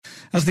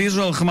As the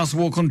Israel-Hamas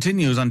war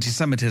continues,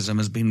 antisemitism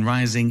has been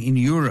rising in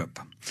Europe.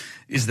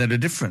 Is there a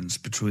difference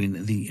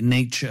between the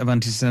nature of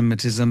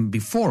antisemitism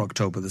before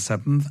October the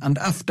 7th and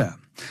after?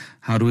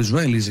 How do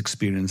Israelis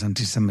experience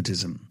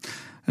antisemitism?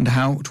 And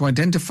how to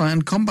identify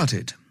and combat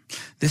it?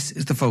 This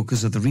is the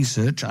focus of the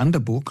research and a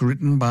book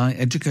written by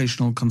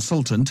educational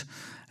consultant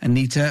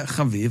Anita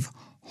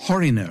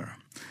Chaviv-Horiner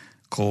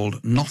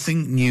called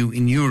Nothing New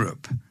in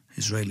Europe,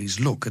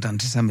 Israelis Look at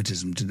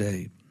Antisemitism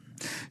Today.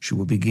 She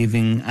will be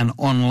giving an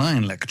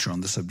online lecture on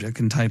the subject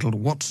entitled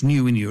What's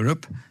New in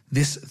Europe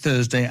this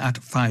Thursday at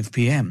 5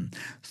 p.m.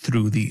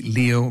 through the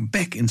Leo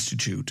Beck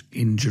Institute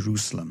in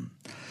Jerusalem.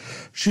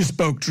 She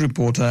spoke to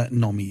reporter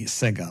Nomi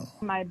Segal.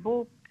 My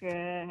book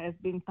has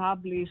been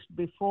published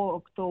before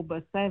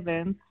October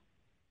 7th,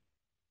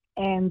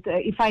 and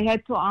if I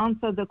had to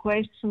answer the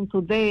question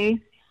today,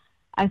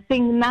 I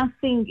think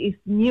nothing is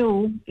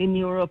new in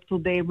Europe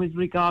today with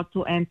regard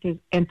to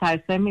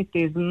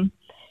anti-Semitism.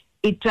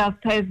 It just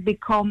has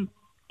become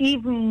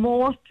even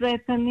more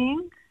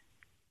threatening,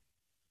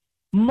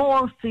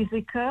 more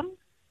physical,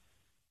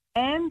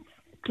 and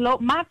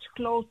much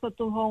closer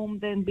to home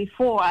than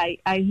before. I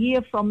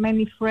hear from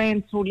many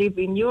friends who live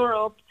in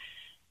Europe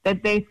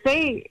that they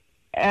say,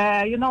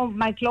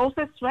 my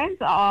closest friends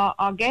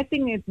are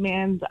getting at me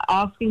and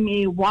asking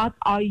me, what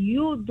are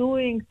you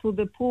doing to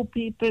the poor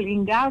people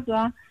in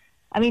Gaza?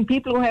 I mean,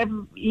 people who have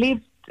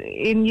lived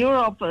in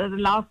Europe the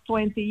last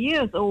 20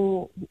 years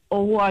or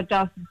who are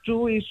just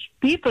Jewish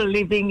people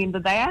living in the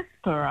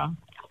diaspora.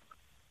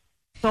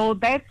 So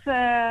that's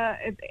a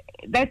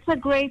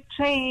great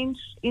change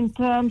in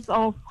terms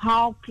of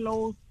how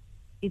close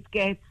it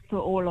gets to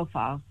all of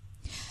us.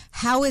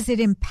 How is it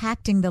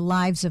impacting the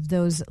lives of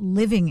those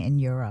living in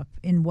Europe?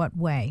 In what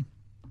way?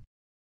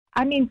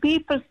 I mean,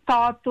 people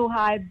start to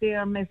hide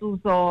their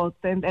mezuzot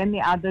and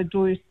any other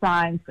Jewish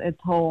signs at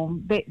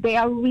home. They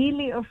are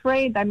really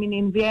afraid. I mean,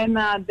 in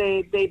Vienna,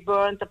 they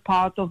burned a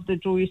part of the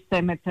Jewish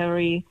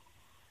cemetery.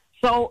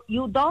 So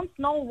you don't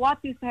know what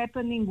is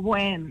happening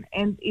when,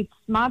 and it's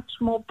much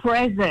more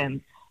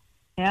present.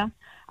 Yeah,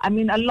 I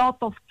mean, a lot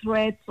of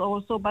threats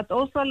also, but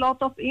also a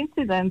lot of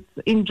incidents.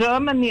 In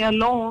Germany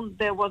alone,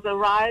 there was a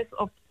rise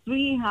of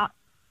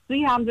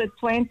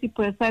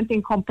 320%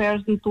 in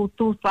comparison to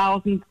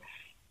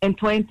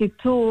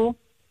 2022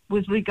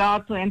 with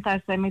regard to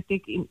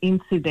anti-Semitic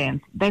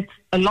incidents. That's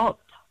a lot.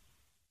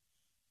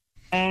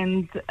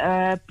 And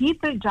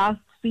people just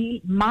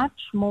feel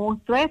much more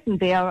threatened.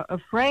 They are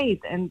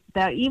afraid. And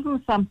there are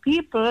even some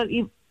people,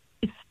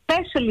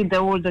 especially the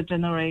older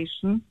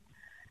generation,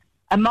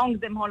 among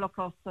them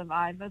Holocaust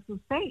survivors, who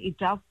say it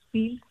just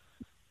feels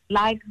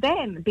like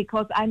then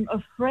because I'm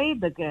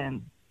afraid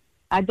again.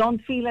 I don't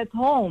feel at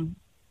home.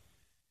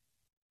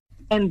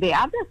 And the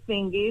other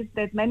thing is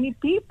that many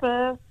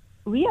people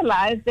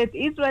realize that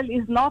Israel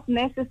is not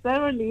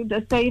necessarily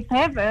the safe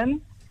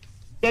haven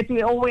that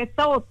we always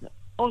thought.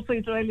 Also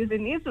Israelis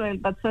in Israel,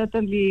 but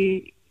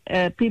certainly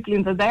people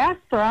in the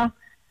diaspora,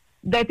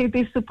 that it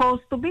is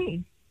supposed to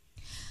be.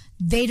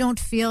 They don't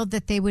feel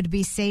that they would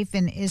be safe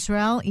in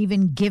Israel,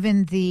 even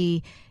given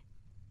the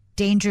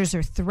dangers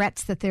or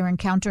threats that they're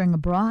encountering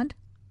abroad?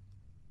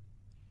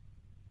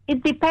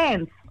 It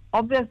depends.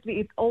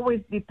 Obviously, it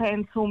always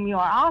depends whom you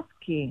are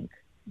asking.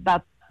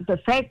 But the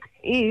fact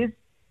is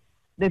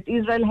that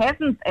Israel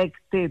hasn't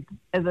acted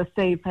as a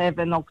safe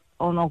haven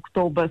on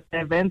October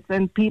 7th,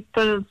 and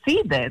people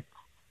see that.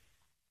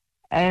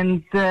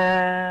 And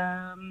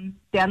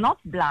they are not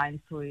blind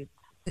to it.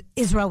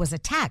 Israel was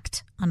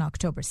attacked on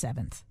October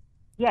 7th.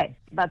 Yes,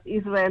 but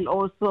Israel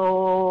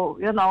also,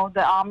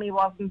 the army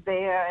wasn't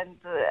there, and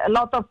a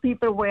lot of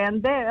people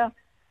weren't there.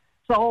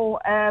 So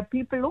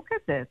people look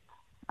at it.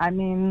 I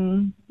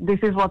mean, this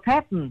is what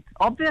happened.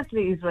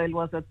 Obviously, Israel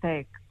was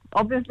attacked.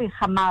 Obviously,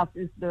 Hamas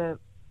is the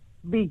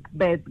big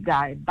bad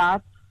guy,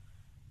 but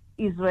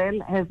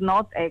Israel has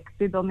not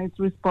acted on its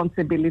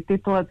responsibility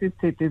towards its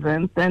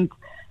citizens. And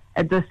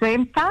at the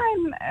same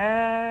time,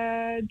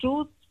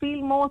 Jews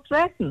feel more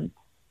threatened.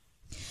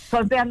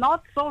 So they're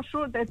not so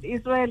sure that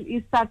Israel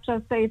is such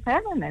a safe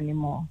haven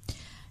anymore.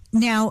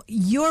 Now,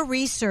 your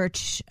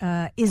research,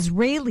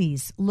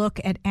 Israelis look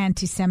at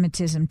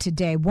anti-Semitism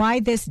today. Why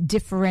this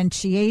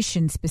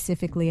differentiation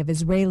specifically of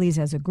Israelis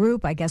as a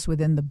group, I guess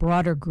within the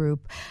broader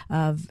group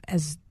of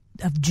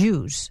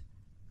Jews?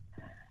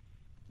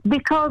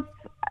 Because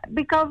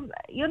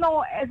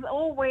as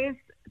always,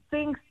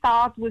 things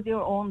start with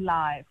your own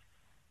life.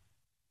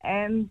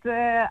 And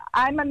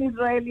I'm an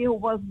Israeli who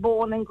was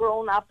born and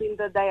grown up in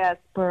the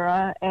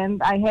diaspora,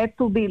 and I had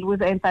to deal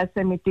with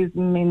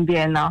anti-Semitism in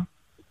Vienna.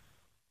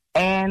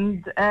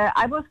 And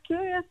I was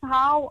curious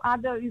how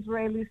other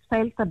Israelis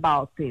felt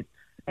about it.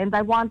 And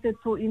I wanted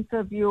to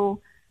interview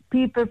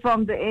people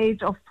from the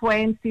age of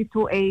 20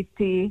 to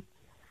 80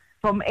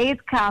 from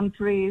 8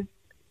 countries.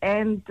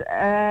 And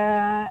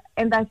I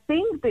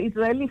think the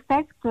Israeli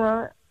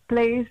factor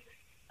plays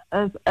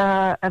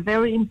a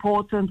very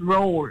important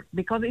role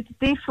because it's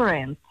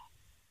different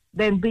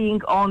than being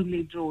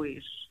only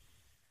Jewish.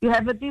 you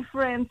have a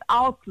different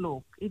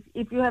outlook.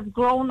 If you have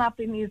grown up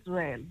in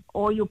Israel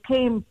or you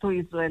came to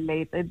Israel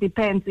later, it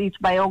depends. Each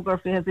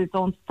biography has its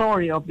own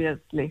story,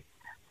 obviously.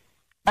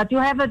 But you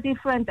have a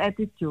different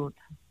attitude.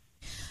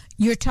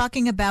 You're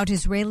talking about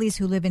Israelis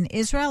who live in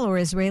Israel or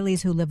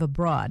Israelis who live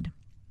abroad?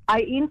 I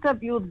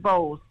interviewed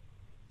both.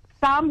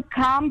 Some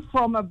come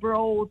from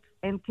abroad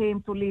and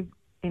came to live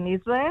in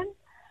Israel,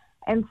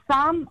 and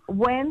some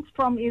went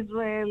from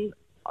Israel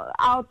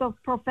out of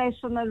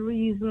professional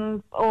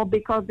reasons or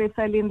because they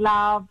fell in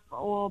love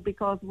or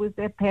because with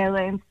their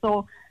parents.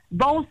 So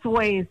both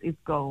ways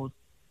it goes.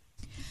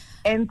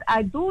 And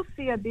I do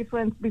see a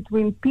difference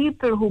between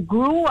people who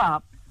grew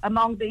up,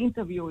 among the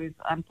interviewees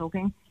I'm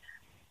talking,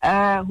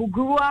 who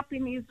grew up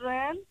in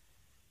Israel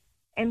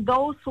and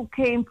those who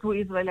came to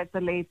Israel at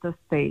a later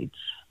stage.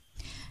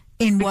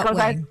 In what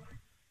way?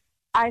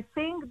 I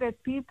think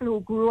that people who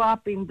grew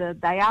up in the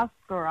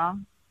diaspora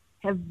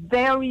have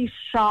very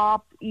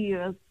sharp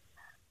ears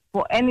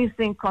for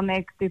anything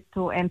connected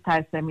to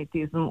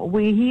anti-Semitism.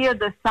 We hear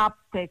the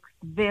subtext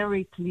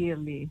very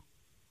clearly,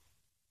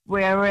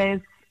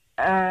 whereas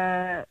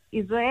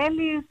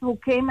Israelis who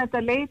came at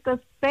a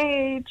later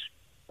stage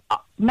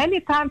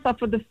many times are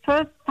for the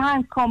first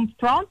time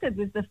confronted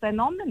with the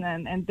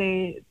phenomenon, and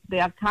they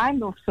are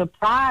kind of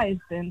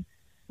surprised and,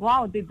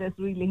 wow, did this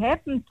really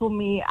happen to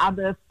me?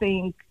 Others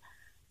think,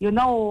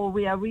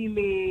 we are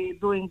really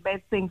doing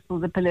bad things to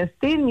the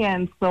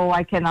Palestinians, so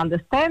I can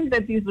understand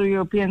that these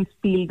Europeans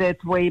feel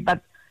that way.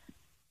 But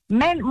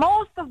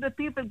most of the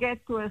people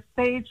get to a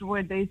stage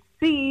where they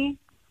see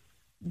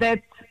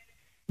that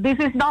this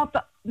is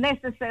not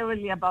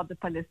necessarily about the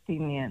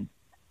Palestinians,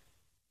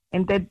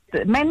 and that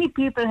many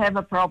people have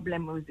a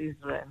problem with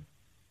Israel.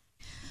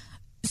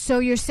 So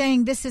you're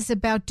saying this is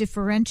about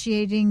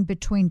differentiating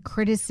between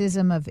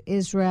criticism of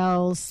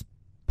Israel's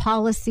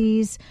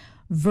policies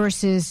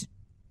versus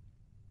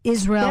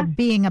Israel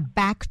being a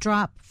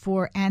backdrop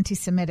for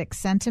anti-Semitic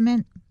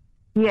sentiment?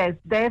 Yes,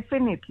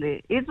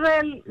 definitely.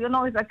 Israel,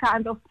 is a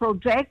kind of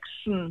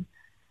projection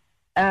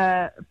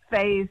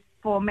phase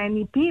for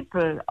many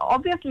people.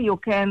 Obviously, you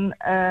can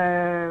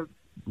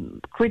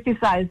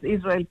criticize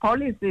Israel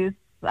policies.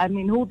 I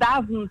mean, who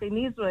doesn't in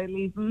Israel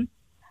even?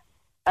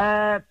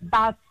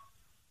 But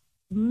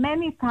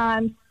many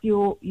times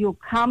you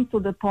come to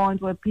the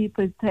point where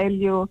people tell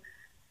you,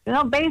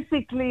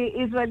 basically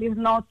Israel is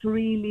not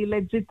really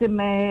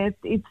legitimate.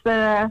 It's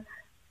a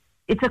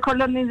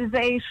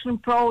colonization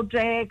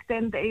project,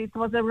 and it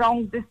was a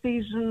wrong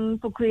decision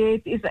to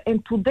create Israel.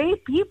 And today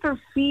people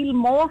feel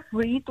more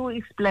free to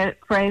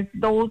express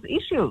those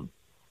issues.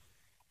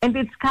 And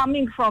it's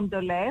coming from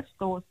the left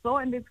also,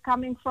 and it's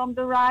coming from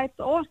the right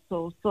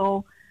also.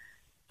 So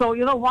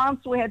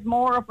once we had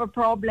more of a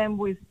problem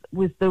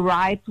with the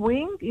right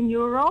wing in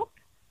Europe,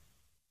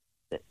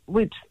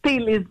 which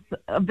still is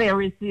a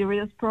very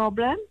serious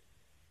problem.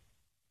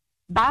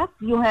 But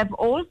you have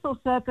also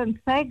certain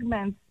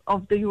segments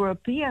of the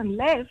European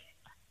left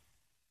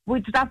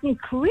which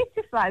doesn't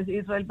criticize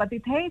Israel, but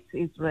it hates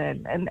Israel.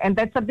 And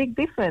that's a big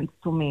difference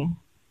to me.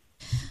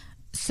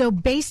 So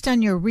based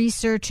on your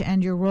research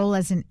and your role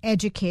as an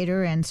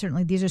educator, and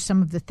certainly these are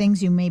some of the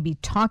things you may be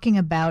talking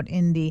about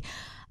in the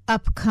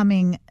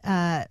upcoming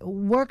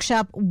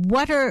workshop,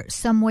 what are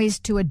some ways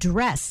to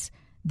address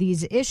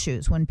these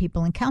issues when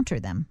people encounter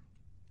them?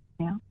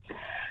 Yeah.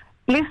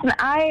 Listen,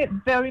 I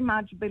very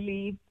much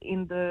believe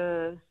in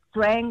the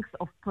strength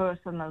of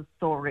personal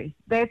stories.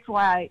 That's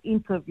why I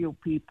interview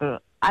people.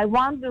 I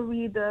want the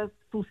readers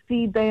to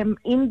see them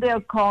in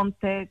their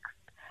context.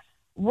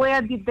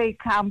 Where did they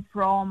come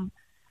from?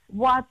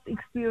 What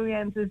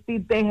experiences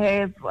did they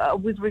have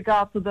with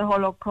regard to the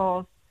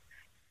Holocaust?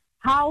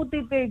 How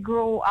did they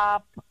grow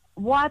up?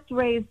 What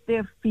raised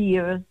their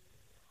fears?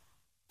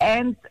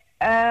 And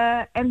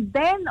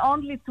then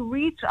only to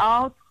reach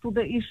out to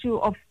the issue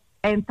of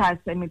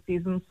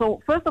anti-Semitism.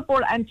 So first of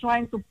all, I'm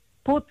trying to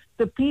put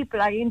the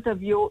people I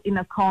interview in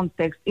a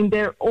context, in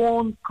their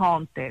own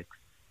context.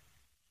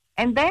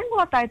 And then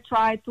what I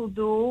try to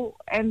do,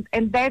 and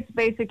that's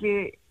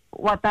basically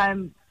what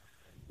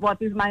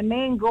is my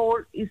main goal,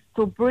 is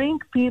to bring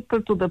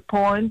people to the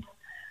point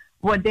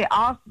where they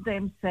ask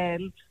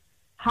themselves,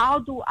 how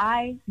do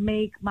I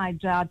make my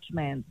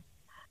judgment?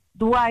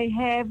 Do I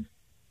have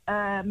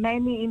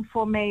many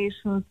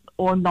informations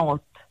or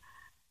not?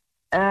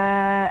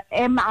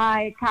 Am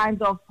I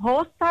kind of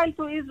hostile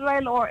to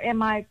Israel or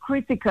am I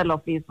critical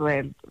of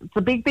Israel? It's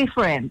a big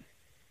difference.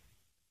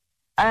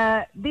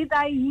 Did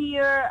I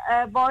hear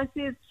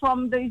voices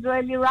from the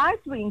Israeli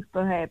right wing,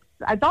 perhaps?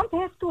 I don't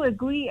have to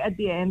agree at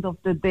the end of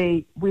the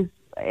day with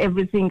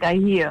everything I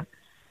hear,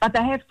 but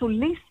I have to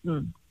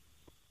listen.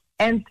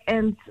 And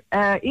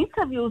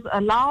interviews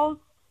allow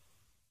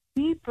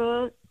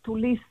people to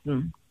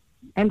listen.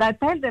 And I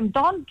tell them,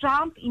 don't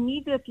jump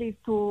immediately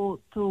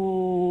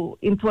into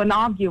an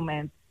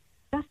argument.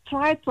 Just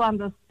try to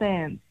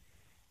understand.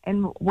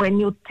 And when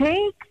you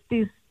take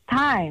this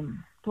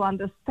time to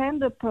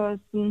understand the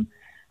person,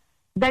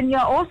 then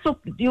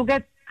you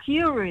get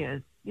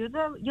curious.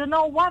 You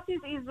know, what is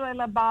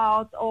Israel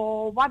about,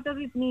 or what does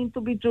it mean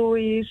to be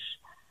Jewish,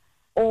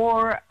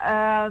 or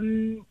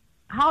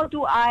how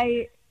do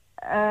I,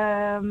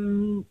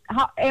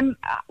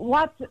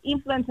 what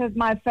influence has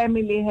my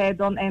family had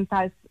on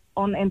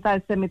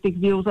anti-Semitic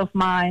views of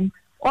mine,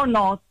 or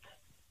not,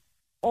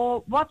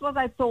 or what was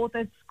I taught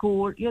at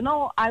school? You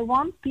know, I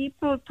want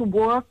people to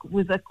work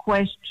with a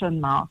question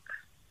mark.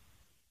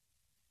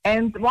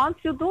 And once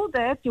you do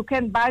that, you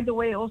can, by the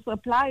way, also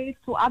apply it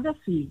to other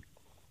fields.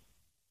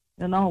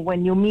 You know,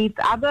 when you meet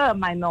other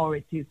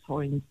minorities,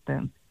 for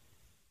instance.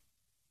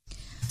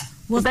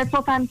 Well, so that's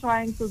what I'm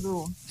trying to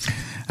do.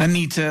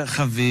 Anita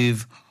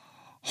Chaviv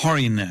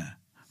Horiner.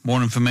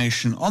 More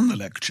information on the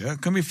lecture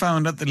can be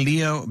found at the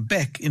Leo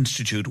Baeck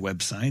Institute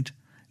website,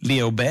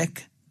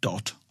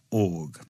 leobaeck.org.